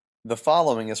The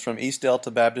following is from East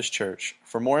Delta Baptist Church.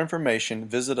 For more information,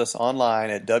 visit us online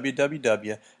at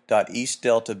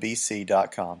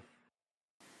www.eastdeltabc.com.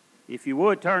 If you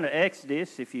would, turn to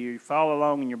Exodus, if you follow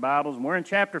along in your Bibles. And we're in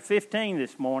chapter 15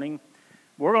 this morning.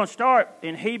 We're going to start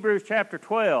in Hebrews chapter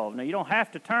 12. Now, you don't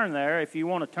have to turn there if you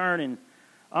want to turn and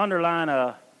underline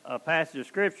a passage of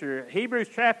Scripture. Hebrews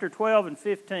chapter 12 and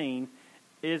 15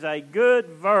 is a good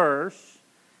verse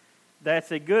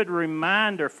that's a good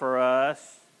reminder for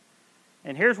us.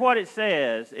 And here's what it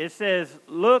says. It says,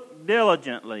 look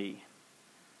diligently.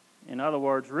 In other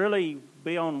words, really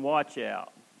be on watch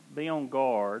out. Be on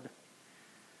guard.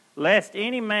 Lest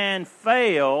any man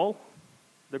fail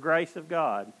the grace of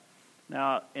God.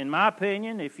 Now, in my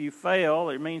opinion, if you fail,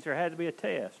 it means there had to be a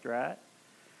test, right?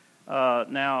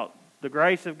 Now, the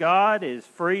grace of God is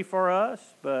free for us,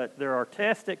 but there are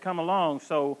tests that come along.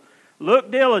 So,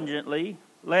 look diligently,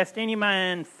 lest any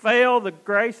man fail the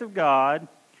grace of God,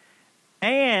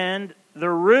 and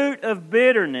the root of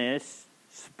bitterness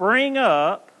spring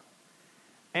up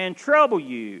and trouble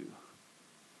you.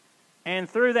 And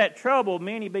through that trouble,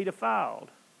 many be defiled.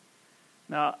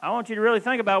 Now, I want you to really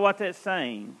think about what that's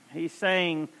saying. He's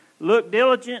saying, look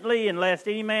diligently, and lest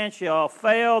any man shall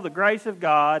fail the grace of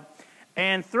God.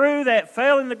 And through that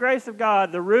failing the grace of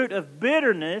God, the root of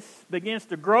bitterness begins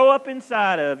to grow up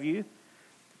inside of you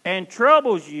and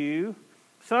troubles you.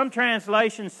 Some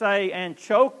translations say, and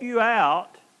choke you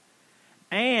out,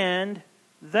 and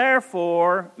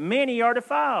therefore many are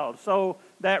defiled. So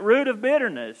that root of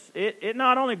bitterness, it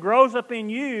not only grows up in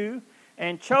you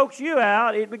and chokes you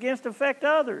out, it begins to affect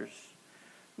others.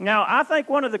 Now, I think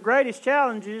one of the greatest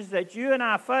challenges that you and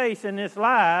I face in this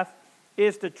life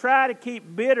is to try to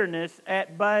keep bitterness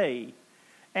at bay.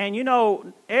 And you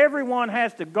know, everyone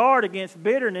has to guard against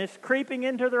bitterness creeping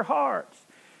into their hearts.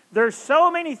 There's so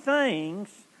many things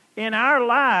in our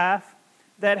life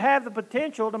that have the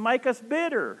potential to make us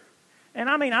bitter. And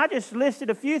I mean, I just listed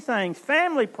a few things.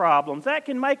 Family problems, that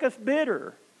can make us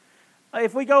bitter.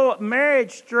 If we go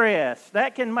marriage stress,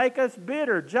 that can make us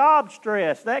bitter. Job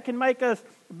stress, that can make us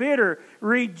bitter.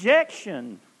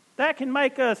 Rejection, that can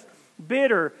make us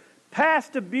bitter.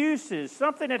 Past abuses,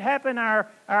 something that happened in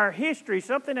our history,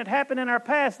 something that happened in our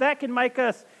past, that can make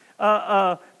us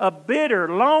bitter.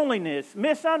 Loneliness,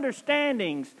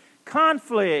 misunderstandings,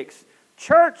 conflicts,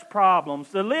 church problems.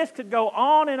 The list could go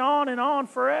on and on and on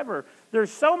forever.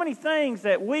 There's so many things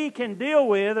that we can deal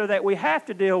with or that we have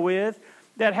to deal with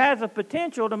that has a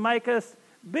potential to make us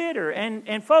bitter.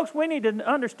 And folks, we need to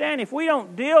understand, if we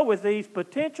don't deal with these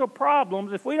potential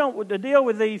problems, if we don't deal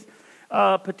with these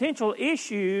potential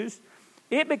issues,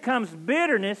 it becomes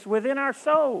bitterness within our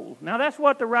soul. Now, that's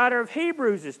what the writer of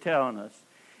Hebrews is telling us.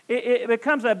 It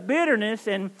becomes a bitterness,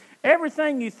 and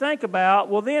everything you think about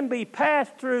will then be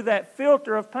passed through that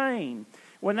filter of pain.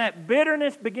 When that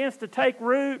bitterness begins to take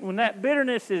root, when that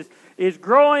bitterness is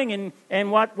growing,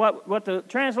 and what the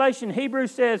translation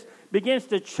Hebrews says begins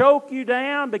to choke you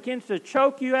down, begins to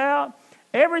choke you out,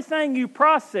 everything you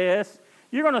process,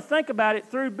 you're going to think about it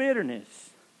through bitterness.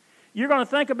 You're going to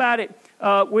think about it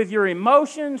with your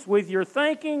emotions, with your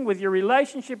thinking, with your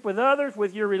relationship with others,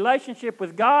 with your relationship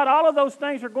with God. All of those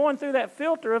things are going through that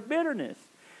filter of bitterness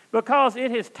because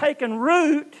it has taken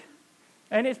root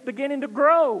and it's beginning to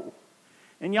grow.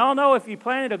 And y'all know if you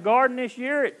planted a garden this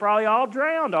year, it probably all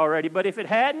drowned already. But if it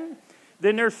hadn't,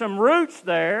 then there's some roots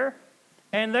there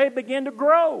and they begin to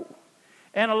grow.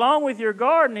 And along with your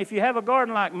garden, if you have a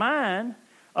garden like mine,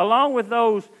 along with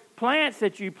those plants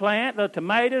that you plant, the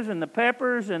tomatoes and the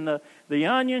peppers and the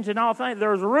onions and all things,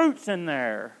 there's roots in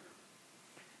there.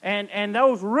 And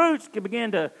those roots can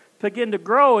begin to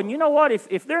grow. And you know what?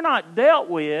 If they're not dealt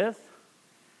with,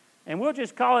 and we'll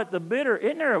just call it the bitter,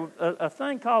 isn't there a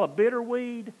thing called a bitter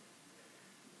weed?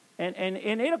 And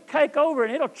it'll take over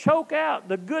and it'll choke out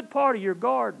the good part of your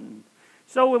garden.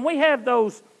 So when we have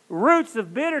those roots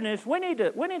of bitterness, we need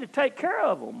to take care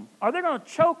of them, or they're going to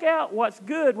choke out what's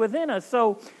good within us.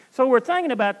 So we're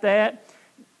thinking about that.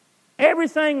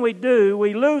 Everything we do,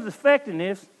 we lose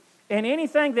effectiveness, and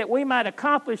anything that we might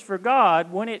accomplish for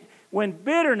God, when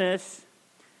bitterness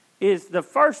is the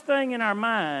first thing in our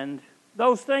mind,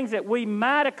 those things that we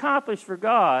might accomplish for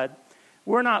God,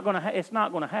 it's not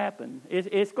going to happen.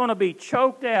 It's going to be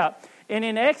choked out. And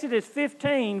in Exodus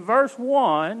 15, verse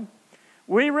 1,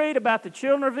 we read about the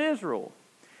children of Israel.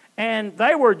 And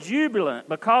they were jubilant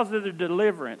because of their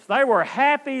deliverance. They were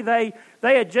happy. They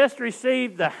had just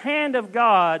received the hand of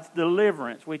God's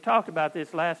deliverance. We talked about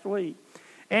this last week.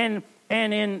 And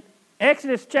in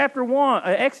Exodus chapter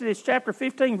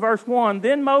 15, verse 1,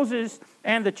 then Moses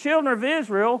and the children of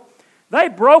Israel, they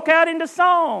broke out into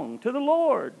song to the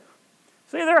Lord.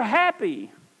 See, they're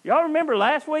happy. Y'all remember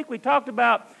last week we talked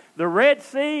about the Red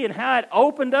Sea and how it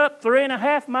opened up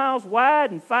 3.5 miles wide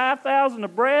and 5,000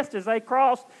 abreast as they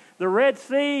crossed the Red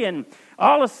Sea, and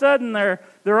all of a sudden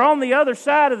they're on the other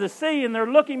side of the sea and they're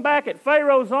looking back at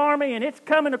Pharaoh's army and it's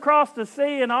coming across the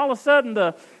sea, and all of a sudden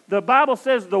the Bible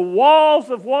says the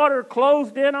walls of water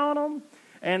closed in on them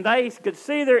and they could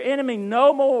see their enemy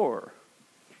no more.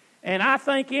 And I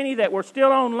think any that were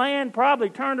still on land probably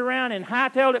turned around and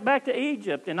hightailed it back to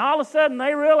Egypt, and all of a sudden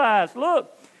they realized,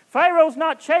 look, Pharaoh's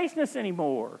not chasing us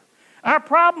anymore. Our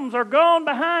problems are gone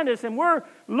behind us, and we're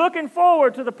looking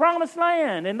forward to the promised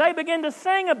land. And they begin to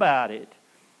sing about it.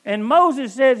 And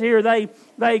Moses says here,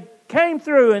 they came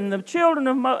through, and the children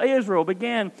of Israel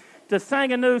began to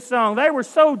sing a new song. They were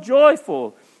so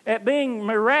joyful at being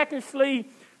miraculously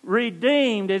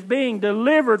redeemed, as being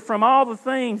delivered from all the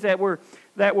things that were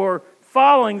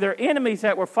following, their enemies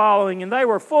that were following, and they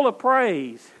were full of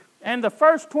praise. And the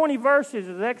first 20 verses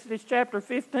of Exodus chapter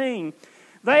 15,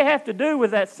 they have to do with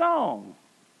that song.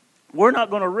 We're not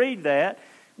going to read that.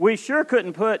 We sure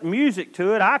couldn't put music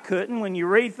to it. I couldn't. When you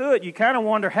read through it, you kind of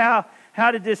wonder how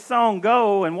did this song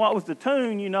go and what was the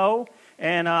tune, you know.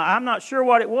 And I'm not sure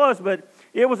what it was, but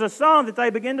it was a song that they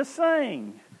began to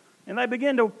sing. And they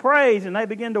began to praise and they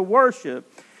began to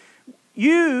worship.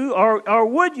 You, or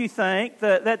would you think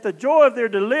that the joy of their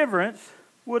deliverance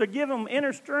would have given them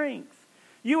inner strength?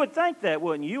 You would think that,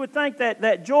 wouldn't you? You would think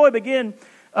that joy began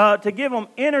to give them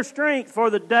inner strength for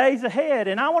the days ahead.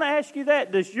 And I want to ask you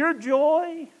that. Does your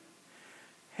joy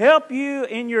help you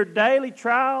in your daily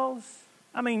trials?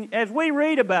 I mean, as we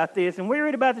read about this, and we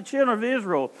read about the children of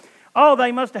Israel,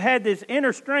 they must have had this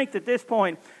inner strength at this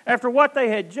point after what they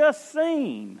had just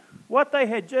seen, what they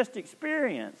had just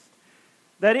experienced,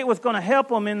 that it was going to help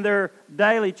them in their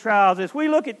daily trials. As we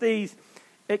look at these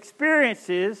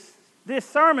experiences, this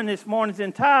sermon this morning is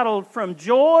entitled From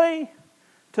Joy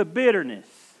to Bitterness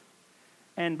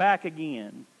and Back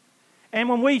Again. And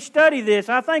when we study this,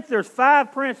 I think there's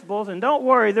 5 principles, and don't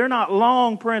worry, they're not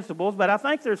long principles, but I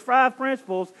think there's 5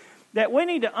 principles that we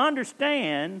need to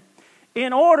understand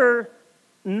in order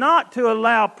not to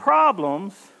allow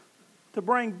problems to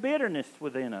bring bitterness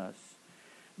within us.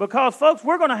 Because, folks,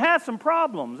 we're going to have some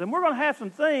problems, and we're going to have some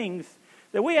things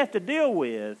that we have to deal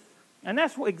with. And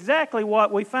that's exactly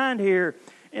what we find here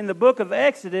in the book of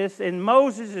Exodus, in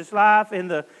Moses' life, in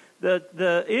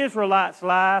the Israelites'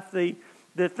 life, the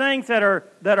things that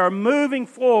are moving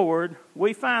forward.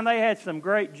 We find they had some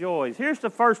great joys. Here's the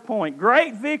first point.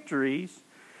 Great victories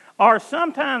are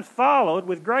sometimes followed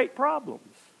with great problems.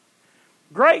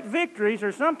 Great victories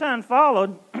are sometimes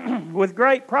followed with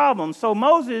great problems. So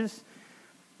Moses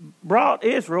brought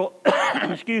Israel,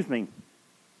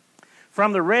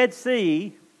 from the Red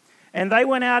Sea, and they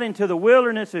went out into the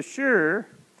wilderness of Shur,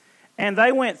 and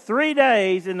they went 3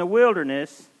 days in the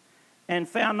wilderness and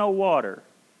found no water.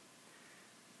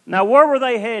 Now, where were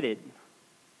they headed?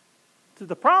 To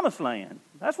the promised land.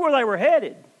 That's where they were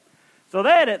headed. So they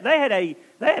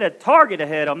had a target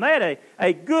ahead of them. They had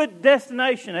a good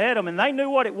destination ahead of them, and they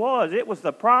knew what it was. It was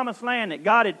the promised land that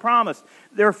God had promised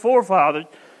their forefathers.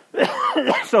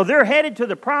 So they're headed to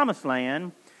the promised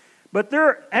land. But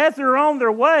as they're on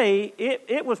their way,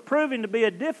 it was proving to be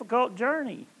a difficult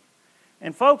journey.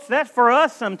 And folks, that's for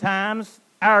us sometimes.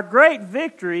 Our great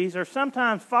victories are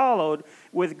sometimes followed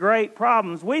with great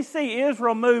problems. We see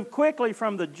Israel move quickly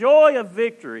from the joy of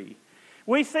victory.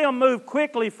 We see them move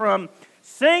quickly from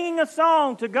singing a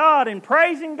song to God and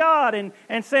praising God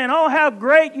and saying, oh, how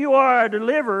great you are, our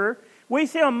deliverer. We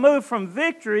see them move from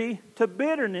victory to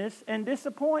bitterness and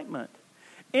disappointment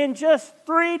in just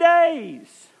 3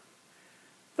 days.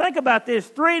 Think about this.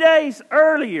 3 days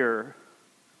earlier,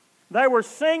 they were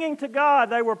singing to God.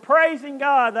 They were praising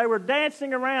God. They were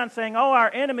dancing around saying, oh,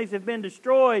 our enemies have been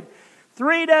destroyed.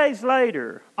 3 days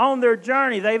later, on their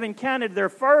journey, they've encountered their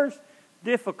first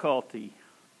difficulty,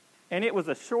 and it was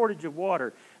a shortage of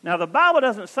water. Now, the Bible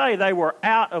doesn't say they were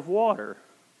out of water.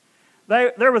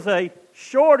 There was a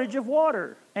shortage of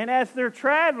water. And as they're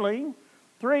traveling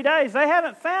 3 days, they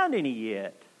haven't found any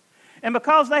yet. And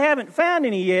because they haven't found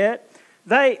any yet,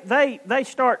 they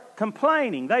start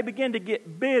complaining. They begin to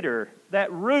get bitter.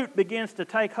 That root begins to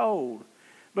take hold.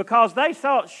 Because they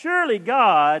thought, surely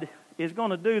God is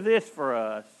going to do this for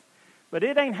us. But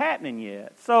it ain't happening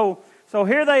yet. So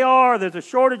here they are. There's a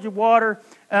shortage of water.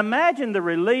 Imagine the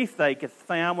relief they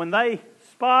found when they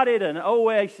spotted an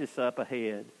oasis up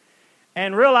ahead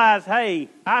and realized, hey,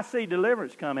 I see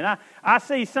deliverance coming. I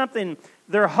see something.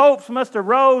 Their hopes must have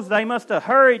rose. They must have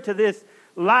hurried to this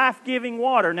life-giving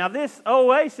water. Now, this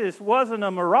oasis wasn't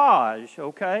a mirage,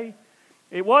 okay?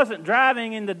 It wasn't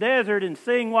driving in the desert and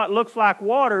seeing what looks like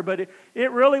water, but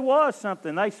it really was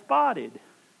something they spotted.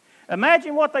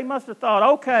 Imagine what they must have thought.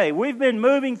 Okay, we've been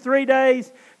moving 3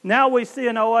 days, now we see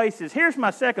an oasis. Here's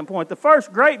my second point. The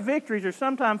first, great victories are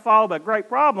sometimes followed by great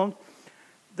problems.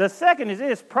 The second is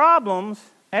this: problems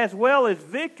as well as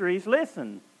victories,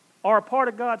 listen, are a part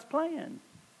of God's plan.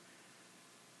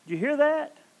 Did you hear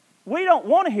that? We don't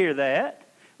want to hear that.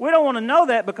 We don't want to know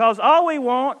that, because all we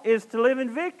want is to live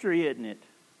in victory, isn't it?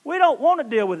 We don't want to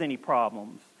deal with any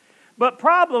problems. But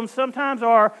problems sometimes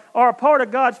are a part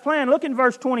of God's plan. Look in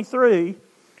verse 23.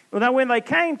 Now, when they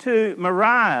came to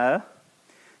Moriah,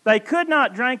 they could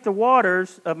not drink the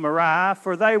waters of Moriah,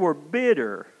 for they were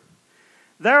bitter.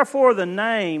 Therefore, the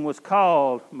name was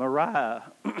called Moriah.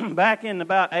 Back in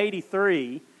about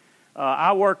 83,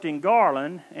 I worked in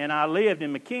Garland, and I lived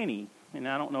in McKinney. And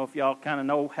I don't know if y'all kind of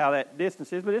know how that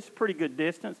distance is, but it's a pretty good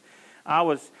distance. I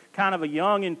was kind of a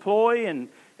young employee, and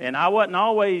I wasn't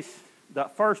always the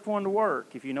first one to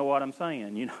work, if you know what I'm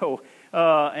saying, you know.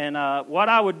 What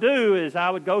I would do is I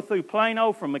would go through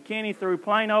Plano, from McKinney through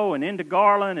Plano and into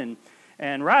Garland,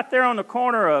 and right there on the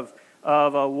corner of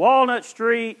Walnut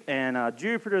Street and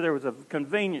Jupiter, there was a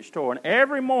convenience store. And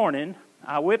every morning,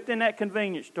 I whipped in that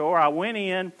convenience store. I went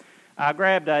in, I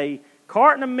grabbed a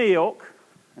carton of milk,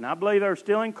 and I believe they were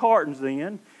still in cartons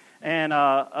then, and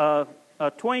a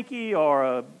Twinkie or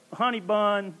a honey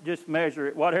bun, just measure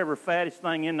it, whatever fattest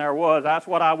thing in there was. That's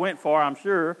what I went for, I'm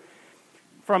sure.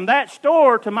 From that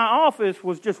store to my office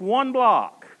was just 1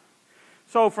 block.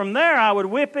 So from there, I would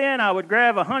whip in, I would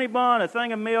grab a honey bun, a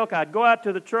thing of milk, I'd go out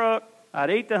to the truck, I'd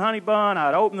eat the honey bun,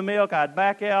 I'd open the milk, I'd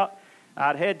back out,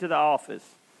 I'd head to the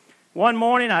office. One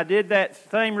morning, I did that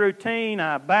same routine.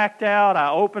 I backed out, I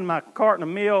opened my carton of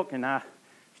milk, and I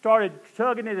started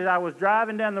chugging it as I was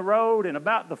driving down the road, and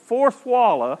about the 4th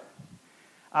swallow,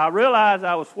 I realized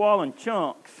I was swallowing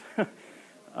chunks.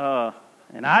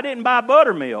 And I didn't buy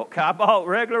buttermilk. I bought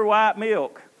regular white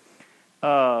milk.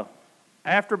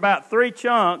 After about 3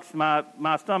 chunks,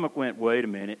 my stomach went, wait a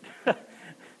minute.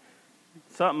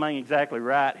 Something ain't exactly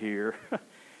right here.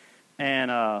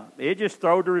 And it just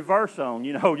throwed the reverse on,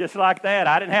 you know, just like that.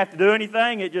 I didn't have to do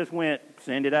anything. It just went,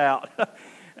 send it out.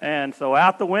 And so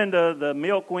out the window, the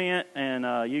milk went,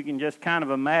 and you can just kind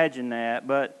of imagine that.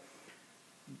 But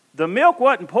the milk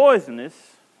wasn't poisonous,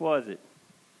 was it?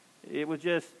 It was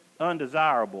just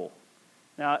undesirable.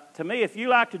 Now, to me, if you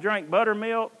like to drink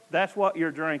buttermilk, that's what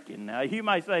you're drinking. Now, you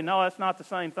may say, no, that's not the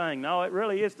same thing. No, it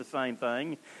really is the same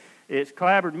thing. It's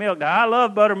clabbered milk. Now, I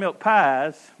love buttermilk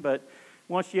pies, but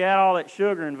once you add all that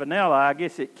sugar and vanilla, I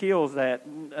guess it kills that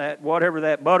whatever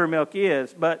that buttermilk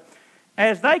is. But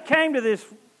as they came to this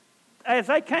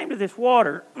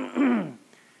water,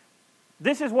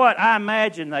 this is what I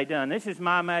imagine they done. This is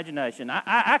my imagination.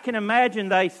 I can imagine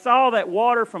they saw that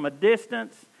water from a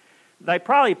distance. They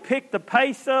probably picked the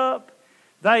pace up.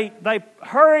 They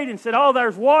hurried and said, oh,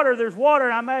 there's water.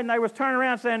 And I imagine they was turning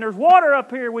around saying, there's water up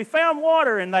here. We found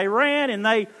water. And they ran, and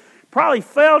they probably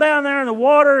fell down there in the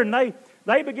water, and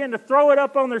they began to throw it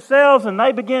up on themselves, and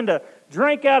they began to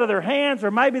drink out of their hands,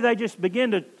 or maybe they just began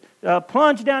to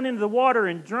plunge down into the water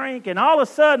and drink. And all of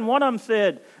a sudden, one of them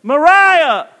said,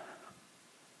 Moriah!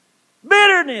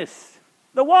 Bitterness.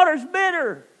 The water's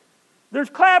bitter. There's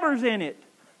clabbers in it.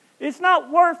 It's not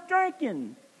worth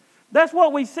drinking. That's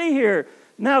what we see here.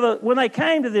 Now, when they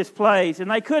came to this place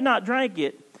and they could not drink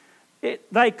it,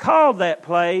 they called that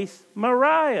place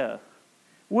Moriah,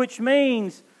 which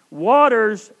means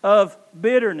waters of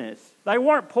bitterness. They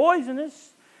weren't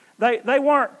poisonous. They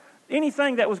weren't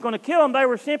anything that was going to kill them. They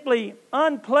were simply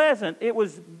unpleasant. It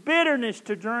was bitterness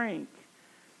to drink.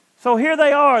 So here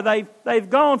they are. They've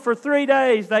gone for 3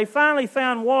 days. They finally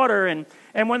found water.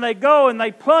 And when they go and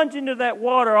they plunge into that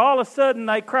water, all of a sudden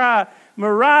they cry,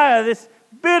 Moriah, this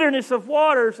bitterness of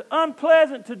water is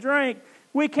unpleasant to drink.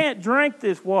 We can't drink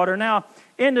this water. Now,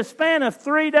 in the span of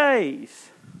 3 days,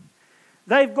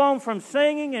 they've gone from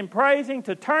singing and praising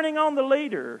to turning on the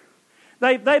leader.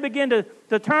 They begin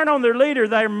to turn on their leader.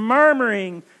 They're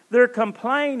murmuring. They're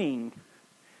complaining.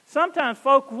 Sometimes,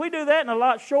 folks, we do that in a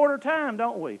lot shorter time,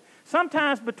 don't we?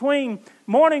 Sometimes between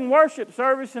morning worship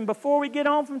service and before we get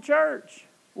home from church,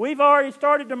 we've already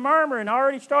started to murmur and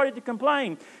already started to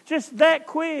complain. Just that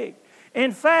quick.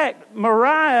 In fact,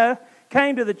 Moriah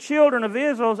came to the children of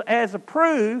Israel as a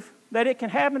proof that it can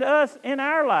happen to us in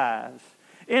our lives,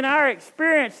 in our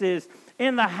experiences,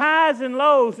 in the highs and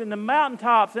lows, in the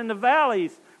mountaintops, in the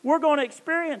valleys. We're going to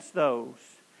experience those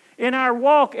in our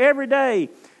walk every day.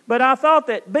 But I thought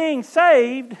that being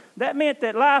saved, that meant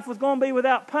that life was going to be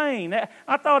without pain.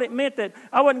 I thought it meant that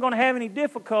I wasn't going to have any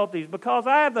difficulties because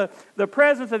I have the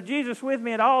presence of Jesus with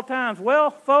me at all times. Well,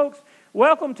 folks,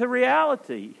 welcome to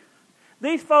reality.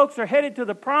 These folks are headed to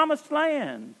the promised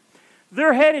land.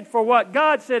 They're headed for what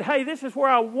God said, hey, this is where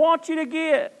I want you to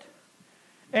get.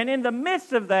 And in the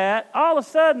midst of that, all of a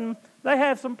sudden, they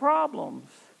have some problems.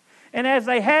 And as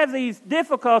they have these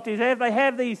difficulties, as they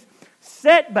have these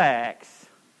setbacks,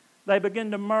 they begin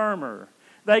to murmur.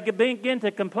 They begin to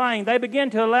complain. They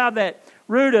begin to allow that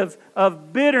root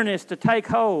of bitterness to take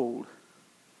hold.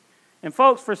 And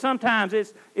folks, for sometimes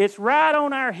it's right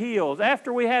on our heels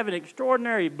after we have an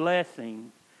extraordinary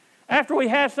blessing. After we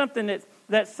have something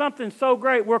that's something so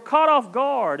great, we're caught off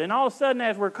guard. And all of a sudden,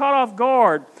 as we're caught off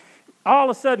guard, all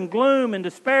of a sudden gloom and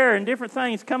despair and different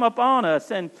things come upon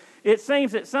us. And it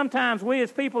seems that sometimes we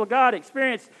as people of God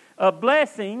experience a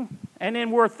blessing, and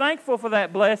then we're thankful for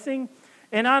that blessing,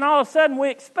 and then all of a sudden we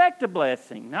expect a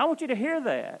blessing. Now I want you to hear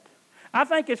that. I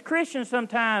think as Christians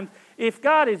sometimes, if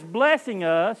God is blessing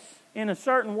us in a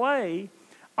certain way,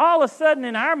 all of a sudden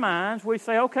in our minds we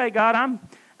say, okay, God,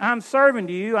 I'm serving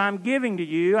to you, I'm giving to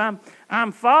you,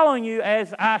 I'm following you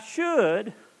as I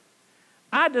should.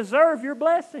 I deserve your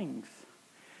blessings.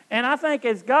 And I think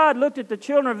as God looked at the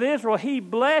children of Israel, He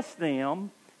blessed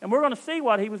them. And we're going to see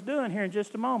what He was doing here in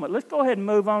just a moment. Let's go ahead and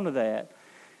move on to that.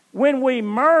 When we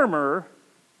murmur,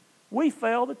 we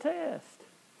fail the test.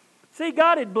 See,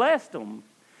 God had blessed them.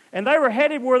 And they were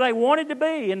headed where they wanted to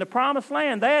be, in the promised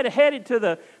land. They had headed to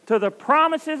the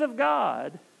promises of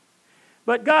God.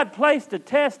 But God placed a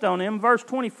test on them. Verse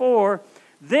 24,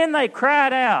 then they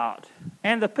cried out,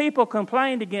 and the people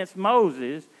complained against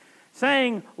Moses,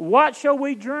 saying, what shall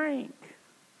we drink?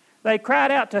 They cried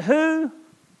out to who?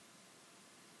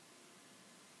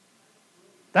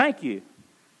 Thank you.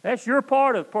 That's your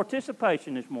part of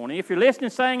participation this morning. If you're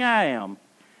listening, saying I am.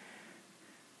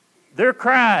 They're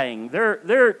crying.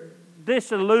 They're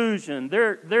disillusioned.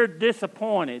 They're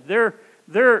disappointed.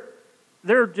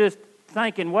 They're just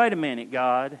thinking, wait a minute,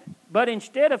 God. But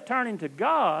instead of turning to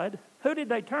God, who did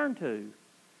they turn to?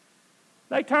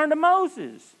 They turned to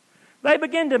Moses. They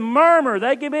began to murmur.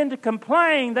 They began to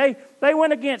complain. They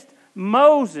went against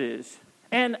Moses.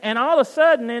 And all of a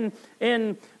sudden,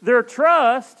 in their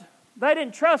trust, they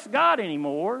didn't trust God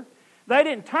anymore. They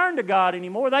didn't turn to God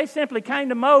anymore. They simply came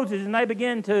to Moses and they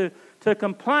began to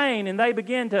complain, and they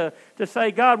began to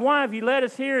say, God, why have you led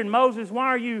us here? And Moses, why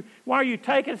are you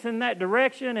taking us in that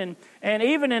direction? And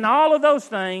even in all of those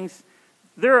things,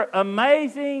 their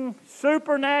amazing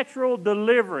supernatural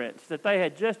deliverance that they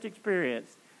had just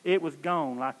experienced, it was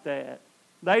gone like that.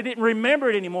 They didn't remember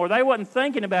it anymore. They wasn't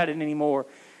thinking about it anymore.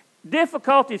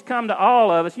 Difficulties come to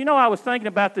all of us. You know, I was thinking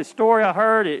about this story I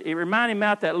heard. It reminded me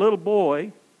about that little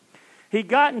boy. He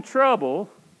got in trouble,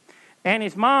 and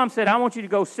his mom said, I want you to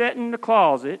go sit in the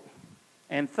closet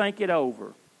and think it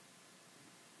over.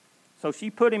 So she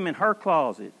put him in her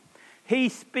closet. He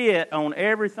spit on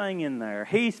everything in there.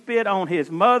 He spit on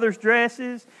his mother's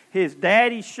dresses, his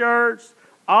daddy's shirts,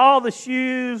 all the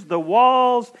shoes, the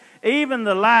walls, even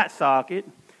the light socket.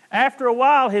 After a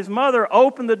while, his mother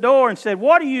opened the door and said,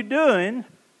 what are you doing?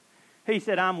 He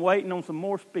said, I'm waiting on some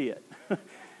more spit.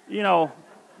 You know,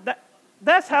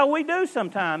 that's how we do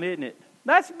sometimes, isn't it?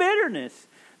 That's bitterness.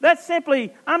 That's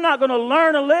simply, I'm not going to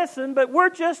learn a lesson, but we're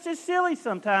just as silly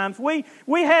sometimes. We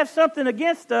have something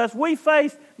against us. We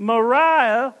face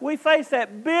Mariah. We face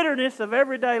that bitterness of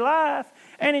everyday life.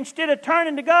 And instead of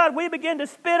turning to God, we begin to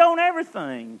spit on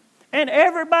everything and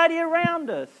everybody around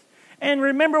us. And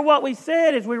remember what we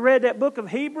said as we read that book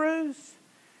of Hebrews?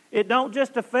 It don't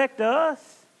just affect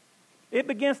us. It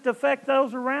begins to affect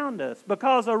those around us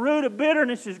because a root of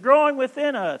bitterness is growing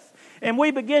within us. And we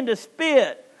begin to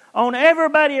spit on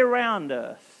everybody around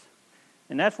us.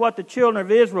 And that's what the children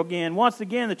of Israel, once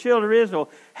again, the children of Israel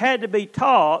had to be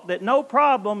taught that no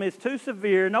problem is too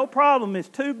severe, no problem is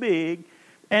too big,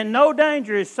 and no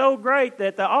danger is so great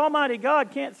that the Almighty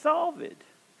God can't solve it.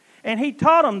 And He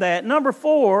taught them that. Number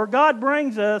 4, God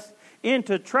brings us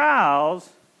into trials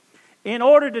in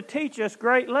order to teach us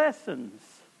great lessons.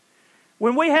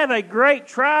 When we have a great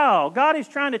trial, God is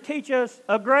trying to teach us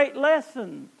a great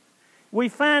lesson. We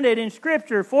find it in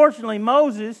Scripture. Fortunately,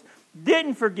 Moses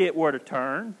didn't forget where to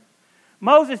turn.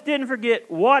 Moses didn't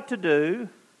forget what to do.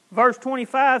 Verse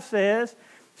 25 says,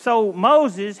 so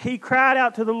Moses, he cried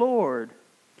out to the Lord.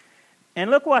 And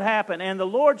look what happened. And the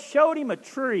Lord showed him a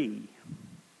tree.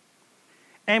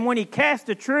 And when he cast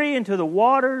the tree into the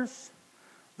waters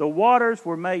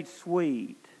were made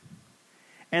sweet.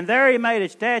 And there he made a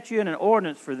statute and an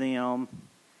ordinance for them.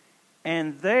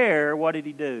 And there, what did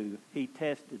he do? He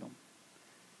tested them.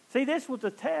 See, this was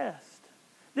a test.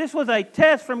 This was a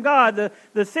test from God.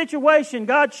 The situation,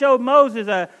 God showed Moses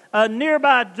a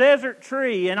nearby desert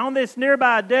tree. And on this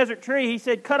nearby desert tree, He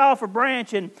said, cut off a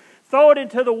branch and throw it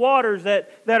into the waters that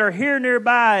are here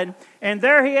nearby. And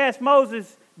there He asked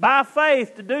Moses, by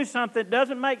faith, to do something that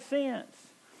doesn't make sense.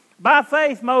 By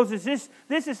faith, Moses,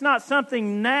 this is not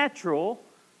something natural.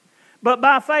 But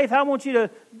by faith, I want you to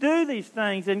do these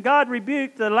things. And God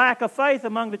rebuked the lack of faith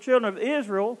among the children of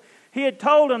Israel. He had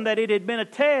told them that it had been a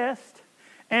test.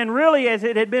 And really, as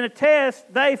it had been a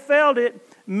test, they failed it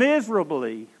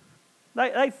miserably.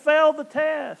 They failed the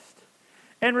test.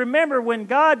 And remember, when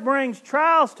God brings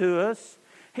trials to us,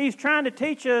 He's trying to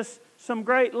teach us some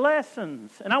great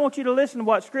lessons. And I want you to listen to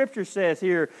what Scripture says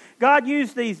here. God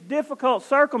used these difficult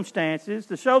circumstances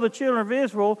to show the children of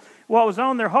Israel what was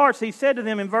on their hearts. He said to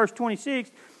them in verse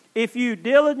 26, if you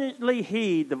diligently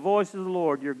heed the voice of the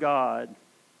Lord your God,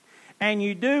 and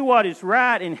you do what is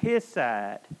right in His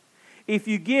sight, if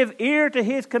you give ear to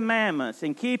His commandments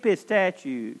and keep His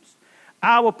statutes,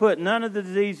 I will put none of the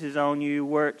diseases on you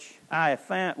which I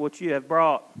have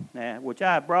brought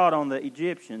on the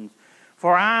Egyptians.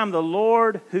 For I am the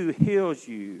Lord who heals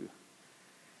you.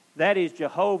 That is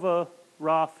Jehovah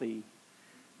Rapha.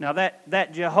 Now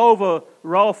that Jehovah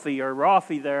Rapha or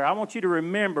Rapha there, I want you to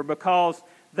remember, because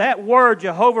that word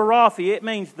Jehovah Rapha, it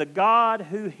means the God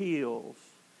who heals.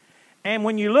 And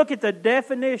when you look at the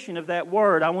definition of that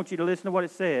word, I want you to listen to what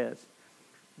it says.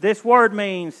 This word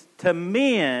means to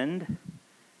mend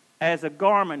as a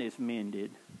garment is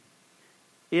mended.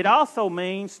 It also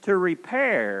means to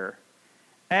repair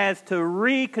as to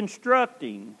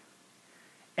reconstructing.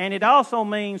 And it also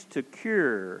means to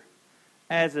cure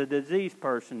as a diseased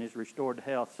person is restored to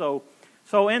health.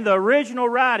 So in the original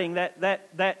writing,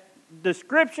 that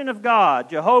description of God,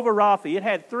 Jehovah Rapha, it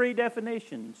had three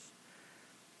definitions.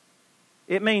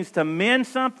 It means to mend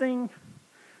something,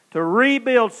 to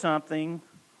rebuild something,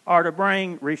 or to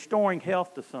bring restoring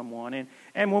health to someone.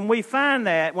 And when we find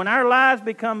that, when our lives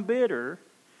become bitter,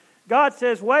 God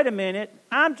says, wait a minute,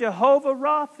 I'm Jehovah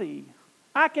Rapha.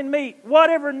 I can meet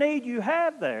whatever need you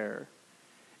have there.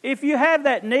 If you have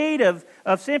that need of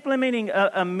simply meaning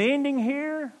a mending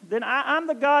here, then I'm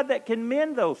the God that can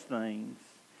mend those things.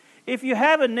 If you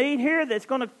have a need here that's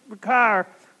going to require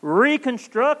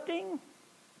reconstructing,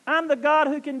 I'm the God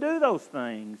who can do those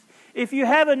things. If you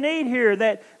have a need here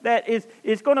that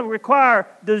is going to require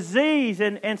disease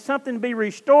and something to be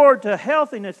restored to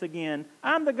healthiness again,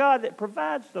 I'm the God that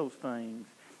provides those things.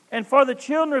 And for the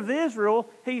children of Israel,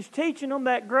 He's teaching them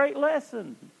that great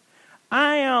lesson.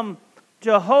 I am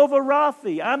Jehovah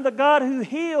Rapha. I'm the God who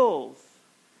heals.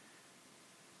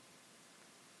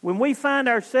 When we find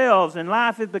ourselves and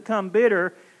life has become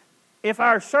bitter, if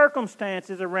our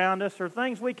circumstances around us are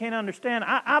things we can't understand,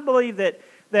 I believe that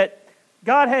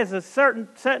God has a certain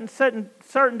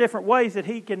different ways that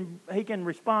He can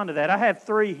respond to that. I have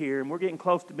three here, and we're getting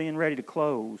close to being ready to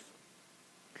close.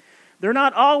 They're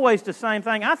not always the same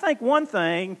thing. I think one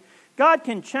thing, God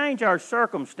can change our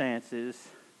circumstances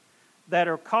that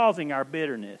are causing our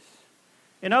bitterness.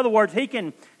 In other words, He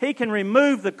can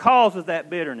remove the cause of that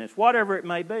bitterness, whatever it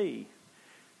may be.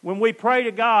 When we pray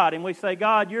to God and we say,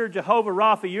 God, you're Jehovah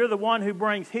Rapha, you're the one who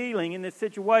brings healing in this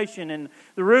situation, and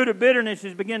the root of bitterness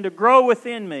is beginning to grow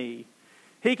within me,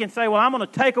 He can say, well, I'm going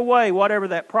to take away whatever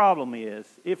that problem is.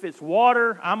 If it's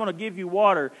water, I'm going to give you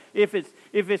water. If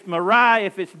it's Mariah,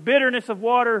 if it's bitterness of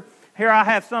water, here I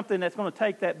have something that's going to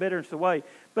take that bitterness away.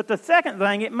 But the second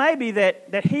thing, it may be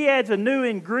that He adds a new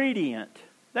ingredient.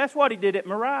 That's what He did at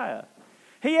Mariah.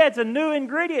 He adds a new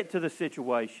ingredient to the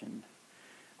situation.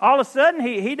 All of a sudden,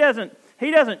 he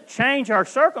doesn't change our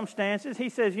circumstances. He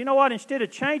says, you know what, instead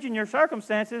of changing your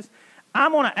circumstances,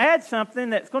 I'm going to add something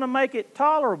that's going to make it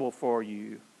tolerable for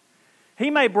you.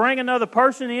 He may bring another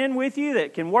person in with you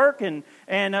that can work, and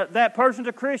that person's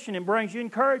a Christian and brings you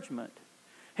encouragement.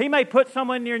 He may put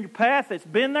someone near your path that's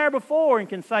been there before and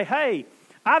can say, hey,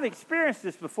 I've experienced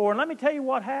this before, and let me tell you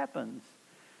what happens.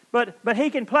 But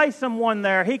He can place someone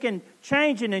there. He can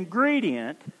change an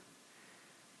ingredient.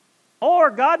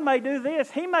 Or God may do this.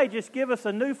 He may just give us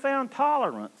a newfound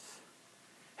tolerance.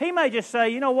 He may just say,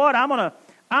 you know what, I'm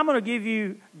going to give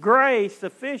you grace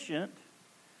sufficient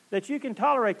that you can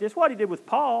tolerate this. What He did with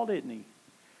Paul, didn't He?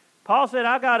 Paul said,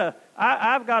 I've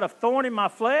got a thorn in my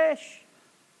flesh.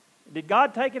 Did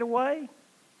God take it away?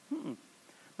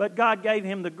 But God gave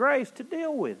him the grace to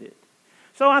deal with it.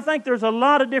 So I think there's a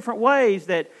lot of different ways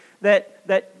that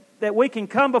we can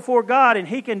come before God and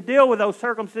He can deal with those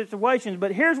situations.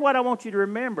 But here's what I want you to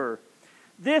remember.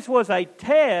 This was a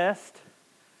test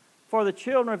for the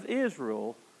children of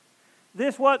Israel.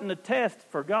 This wasn't a test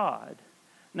for God.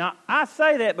 Now, I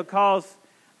say that because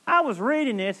I was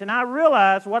reading this and I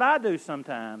realized what I do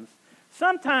sometimes.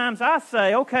 Sometimes I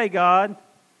say, okay, God,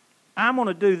 I'm going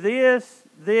to do this,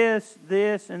 this,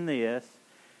 this, and this,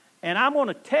 and I'm going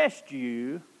to test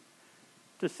you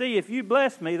to see if you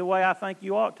bless me the way I think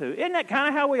you ought to. Isn't that kind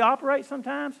of how we operate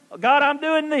sometimes? God, I'm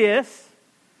doing this,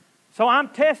 so I'm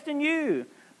testing you.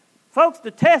 Folks,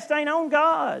 the test ain't on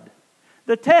God.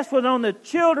 The test was on the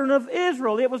children of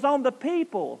Israel. It was on the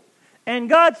people. And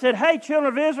God said, hey,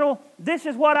 children of Israel, this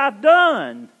is what I've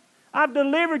done. I've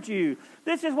delivered you.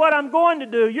 This is what I'm going to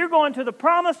do. You're going to the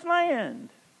promised land.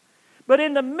 But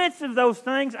in the midst of those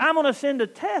things, I'm going to send a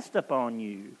test upon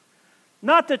you.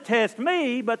 Not to test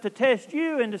me, but to test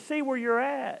you and to see where you're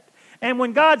at. And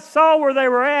when God saw where they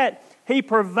were at, He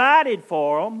provided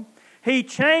for them. He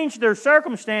changed their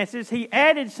circumstances. He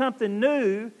added something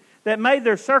new that made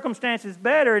their circumstances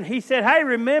better. And He said, hey,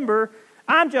 remember,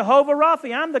 I'm Jehovah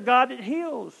Rapha. I'm the God that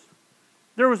heals.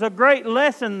 There was a great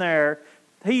lesson there.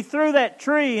 He threw that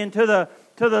tree into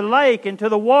the lake, into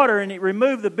the water, and it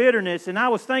removed the bitterness. And I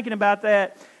was thinking about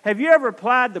that. Have you ever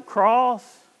applied the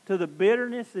cross to the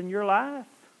bitterness in your life?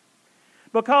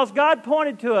 Because God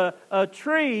pointed to a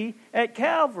tree at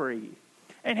Calvary.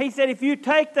 And He said, if you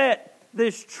take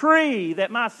this tree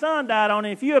that my son died on,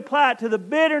 and if you apply it to the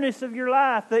bitterness of your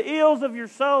life, the ills of your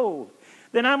soul,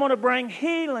 then I'm going to bring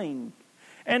healing.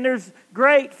 And there's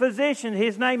great physician,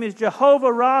 his name is Jehovah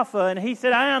Rapha, and he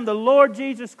said, I am the Lord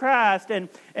Jesus Christ,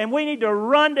 and we need to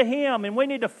run to Him, and we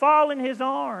need to fall in His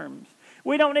arms.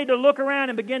 We don't need to look around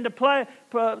and begin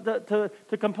to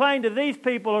complain to these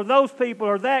people or those people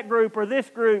or that group or this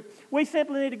group. We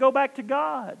simply need to go back to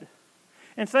God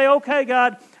and say, okay,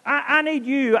 God, I need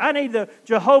you. I need the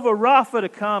Jehovah Rapha to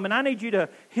come, and I need you to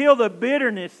heal the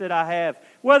bitterness that I have.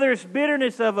 Whether it's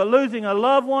bitterness of losing a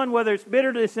loved one, whether it's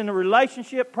bitterness in the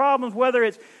relationship problems, whether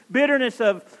it's bitterness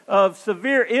of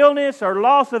severe illness or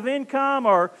loss of income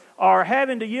or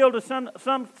having to yield to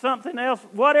something else,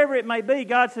 whatever it may be,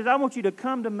 God says, I want you to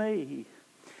come to me.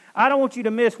 I don't want you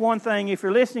to miss one thing. If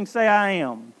you're listening, say, I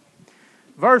am.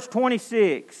 Verse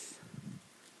 26.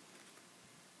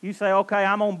 You say, okay,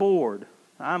 I'm on board.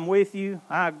 I'm with you.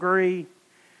 I agree.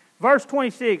 Verse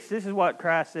 26, this is what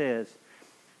Christ says.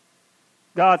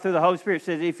 God, through the Holy Spirit,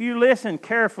 says, if you listen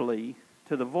carefully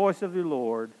to the voice of the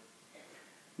Lord,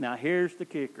 now here's the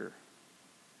kicker.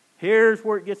 Here's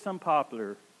where it gets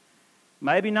unpopular.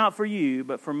 Maybe not for you,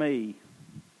 but for me.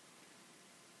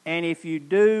 And if you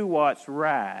do what's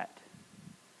right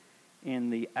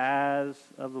in the eyes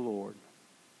of the Lord.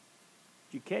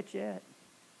 Did you catch that?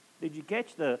 Did you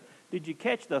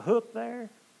catch the hook there?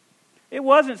 It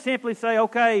wasn't simply say,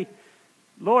 okay,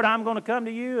 Lord, I'm going to come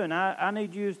to you, and I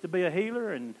need you to be a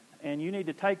healer, and you need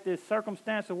to take this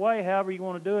circumstance away, however you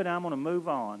want to do it, and I'm going to move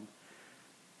on.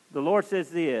 The Lord says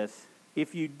this,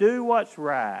 if you do what's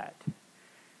right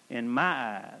in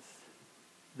my eyes,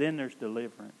 then there's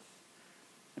deliverance.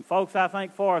 And folks, I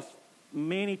think for us,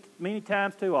 many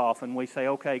times too often, we say,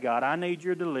 okay, God, I need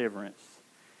your deliverance.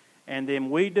 And then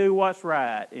we do what's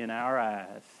right in our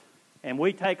eyes. And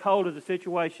we take hold of the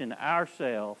situation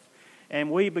ourselves.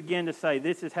 And we begin to say,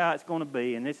 this is how it's going to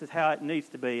be, and this is how it needs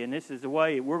to be, and this is the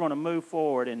way we're going to move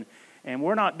forward. And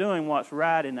we're not doing what's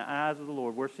right in the eyes of the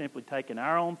Lord. We're simply taking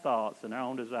our own thoughts and our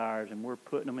own desires, and we're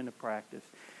putting them into practice.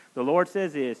 The Lord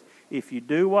says this, if you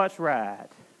do what's right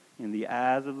in the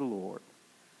eyes of the Lord,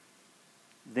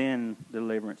 then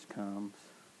deliverance comes.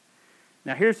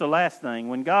 Now here's the last thing.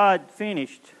 When God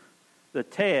finished the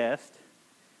test,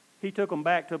 He took them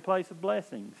back to a place of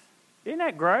blessings. Isn't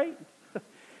that great?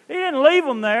 He didn't leave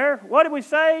them there. What did we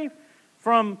say?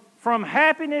 From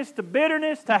happiness to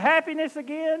bitterness to happiness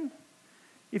again?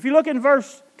 If you look in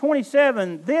verse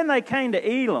 27, then they came to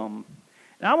Elim.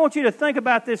 Now I want you to think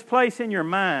about this place in your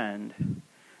mind.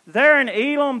 There in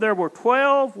Elim there were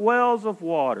 12 wells of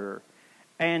water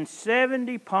and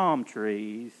 70 palm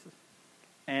trees,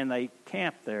 and they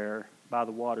camped there by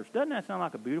the waters. Doesn't that sound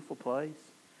like a beautiful place?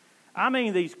 I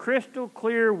mean, these crystal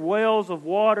clear wells of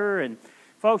water, and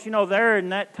folks, you know, there in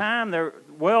that time,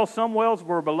 some wells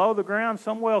were below the ground,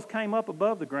 some wells came up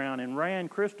above the ground and ran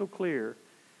crystal clear.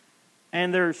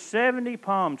 And there's 70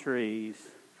 palm trees,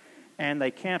 and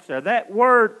they camped there. That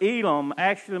word Elim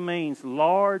actually means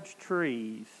large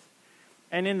trees.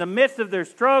 And in the midst of their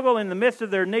struggle, in the midst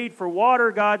of their need for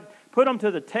water, God put them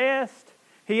to the test.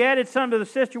 He added some to the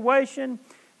situation.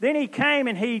 Then He came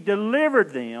and He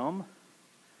delivered them.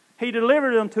 He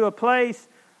delivered them to a place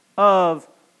of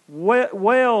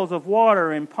wells of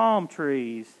water and palm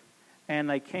trees, and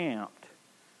they camped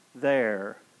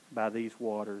there by these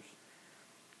waters.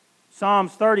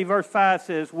 Psalms 30 verse 5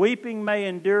 says, weeping may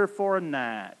endure for a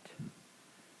night,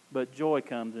 but joy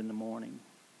comes in the morning.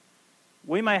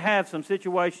 We may have some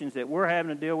situations that we're having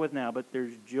to deal with now, but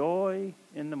there's joy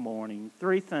in the morning.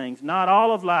 3 things. Not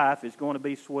all of life is going to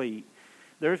be sweet.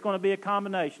 There's going to be a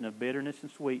combination of bitterness and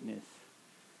sweetness.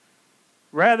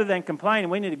 Rather than complaining,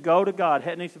 we need to go to God.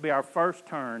 That needs to be our first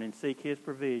turn and seek His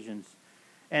provisions.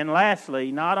 And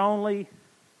lastly, God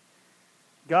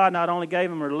not only gave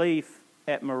them relief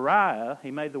at Moriah,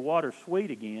 He made the water sweet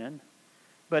again,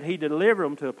 but He delivered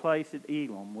them to a place at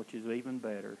Elim, which is even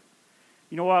better.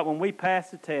 You know what? When we pass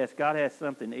the test, God has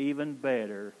something even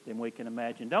better than we can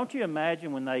imagine. Don't you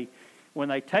imagine when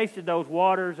they tasted those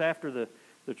waters after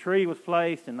the tree was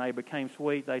placed and they became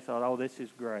sweet, they thought, oh, this is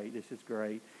great, this is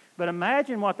great. But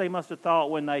imagine what they must have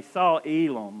thought when they saw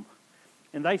Elim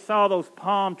and they saw those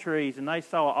palm trees and they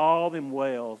saw all them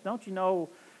wells. Don't you know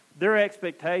their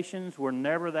expectations were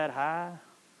never that high?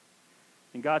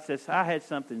 And God says, I had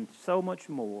something so much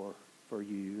more for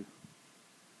you.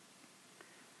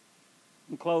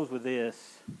 And close with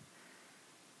this.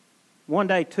 One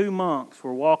day 2 monks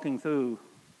were walking through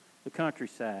the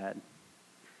countryside.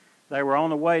 They were on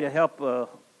the way to help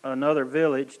another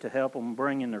village to help them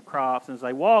bring in their crops. And as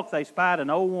they walked, they spied an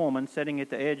old woman sitting at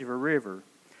the edge of a river.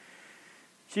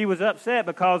 She was upset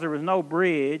because there was no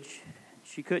bridge.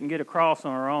 She couldn't get across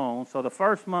on her own. So the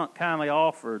first monk kindly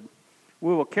offered,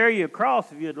 we will carry you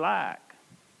across if you'd like.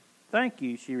 Thank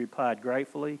you, she replied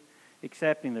gratefully,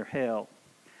 accepting their help.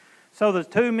 So the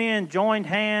 2 men joined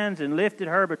hands and lifted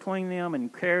her between them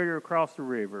and carried her across the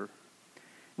river.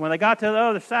 When they got to the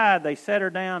other side, they set her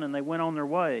down and they went on their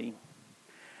way.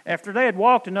 After they had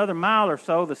walked another mile or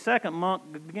so, the second monk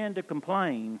began to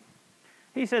complain.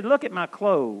 He said, look at my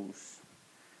clothes.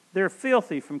 They're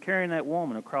filthy from carrying that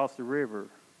woman across the river.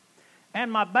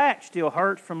 And my back still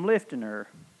hurts from lifting her.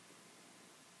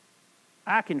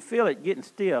 I can feel it getting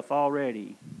stiff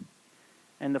already.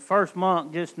 And the first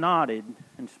monk just nodded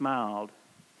and smiled.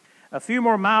 A few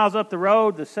more miles up the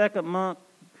road, the second monk,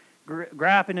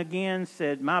 griping again,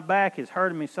 said, my back is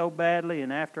hurting me so badly,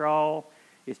 and after all,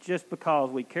 it's just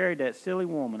because we carried that silly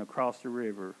woman across the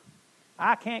river.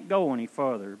 I can't go any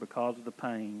further because of the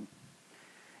pain.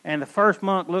 And the first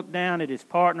monk looked down at his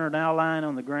partner now lying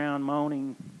on the ground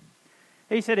moaning.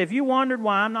 He said, have you wondered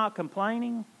why I'm not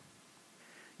complaining?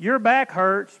 Your back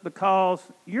hurts because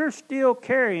you're still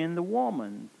carrying the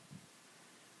woman.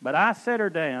 But I set her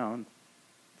down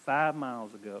 5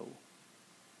 miles ago.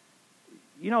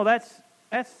 You know, that's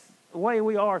the way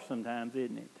we are sometimes,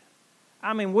 isn't it?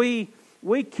 I mean,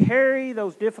 we carry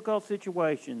those difficult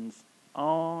situations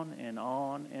on and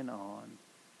on and on.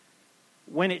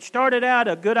 When it started out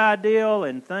a good ideal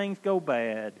and things go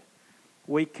bad,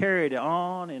 we carry it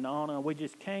on and on and we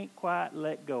just can't quite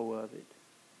let go of it.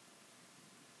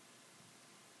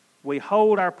 We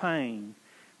hold our pain,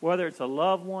 whether it's a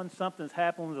loved one, something's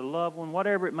happened with a loved one,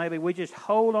 whatever it may be, we just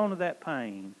hold on to that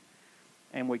pain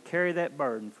and we carry that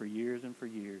burden for years and for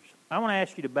years. I want to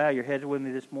ask you to bow your heads with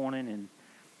me this morning, and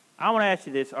I want to ask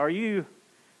you this. Are you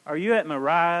at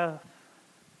Moriah?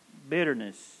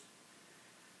 Bitterness.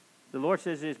 The Lord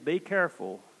says this, be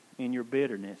careful in your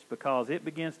bitterness because it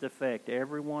begins to affect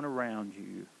everyone around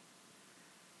you.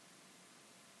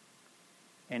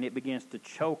 And it begins to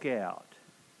choke out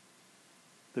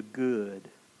the good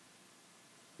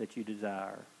that you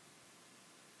desire.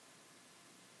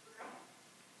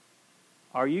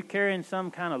 Are you carrying some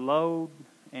kind of load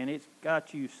and it's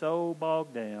got you so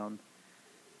bogged down,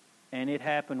 and it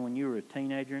happened when you were a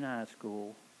teenager in high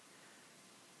school?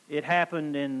 It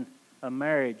happened in a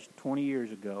marriage 20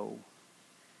 years ago.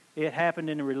 It happened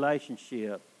in a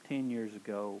relationship 10 years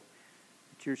ago,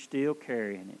 but you're still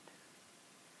carrying it.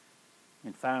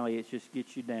 And finally, it just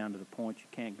gets you down to the point you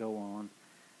can't go on.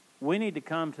 We need to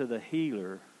come to the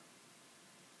healer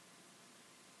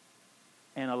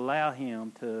and allow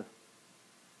him to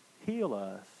heal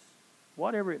us,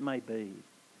 whatever it may be.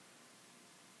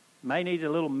 It may need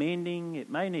a little mending. It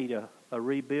may need a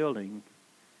rebuilding.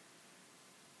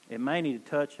 It may need a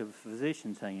touch of a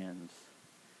physician's hands.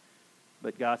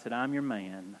 But God said, I'm your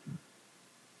man.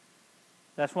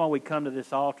 That's why we come to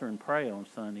this altar and pray on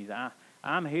Sundays.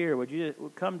 I'm here. Would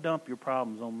you come dump your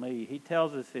problems on me? He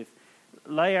tells us, if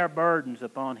lay our burdens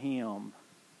upon him.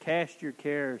 Cast your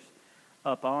cares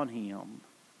upon him.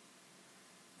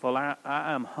 For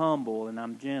I am humble and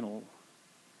I'm gentle.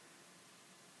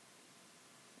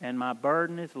 And my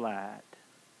burden is light.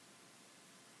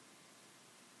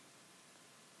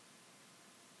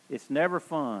 It's never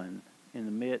fun in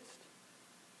the midst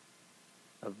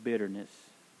of bitterness.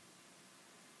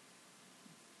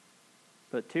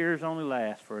 But tears only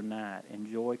last for a night,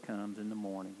 and joy comes in the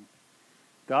morning.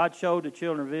 God showed the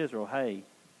children of Israel, hey,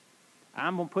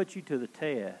 I'm going to put you to the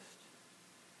test,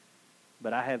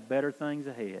 but I have better things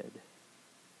ahead.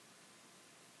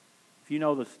 If you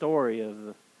know the story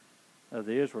of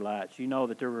the Israelites, you know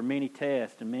that there were many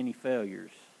tests and many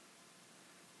failures.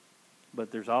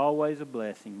 But there's always a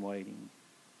blessing waiting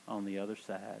on the other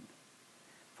side.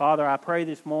 Father, I pray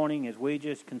this morning as we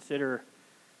just consider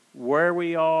where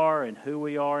we are and who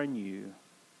we are in you.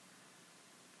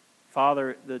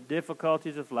 Father, the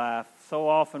difficulties of life, so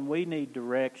often we need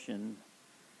direction,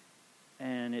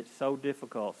 and it's so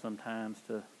difficult sometimes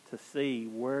to see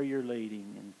where you're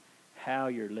leading and how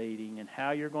you're leading and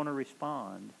how you're going to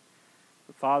respond.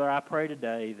 But Father, I pray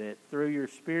today that through your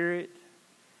Spirit,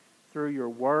 through your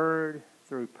word,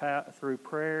 through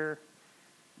prayer,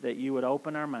 that you would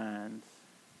open our minds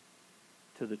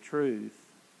to the truth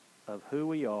of who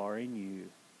we are in you,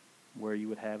 where you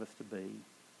would have us to be.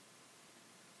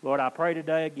 Lord, I pray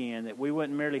today again that we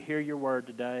wouldn't merely hear your word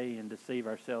today and deceive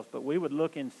ourselves, but we would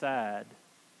look inside.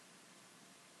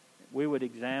 We would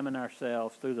examine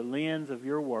ourselves through the lens of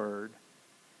your word.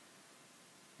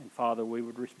 And Father, we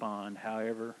would respond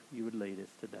however you would lead us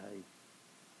today.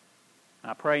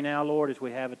 I pray now, Lord, as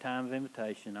we have a time of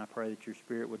invitation, I pray that your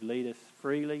Spirit would lead us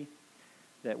freely,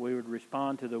 that we would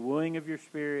respond to the wooing of your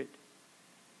Spirit.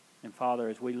 And Father,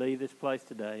 as we leave this place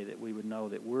today, that we would know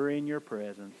that we're in your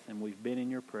presence and we've been in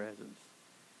your presence,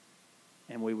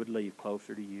 and we would leave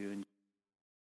closer to you.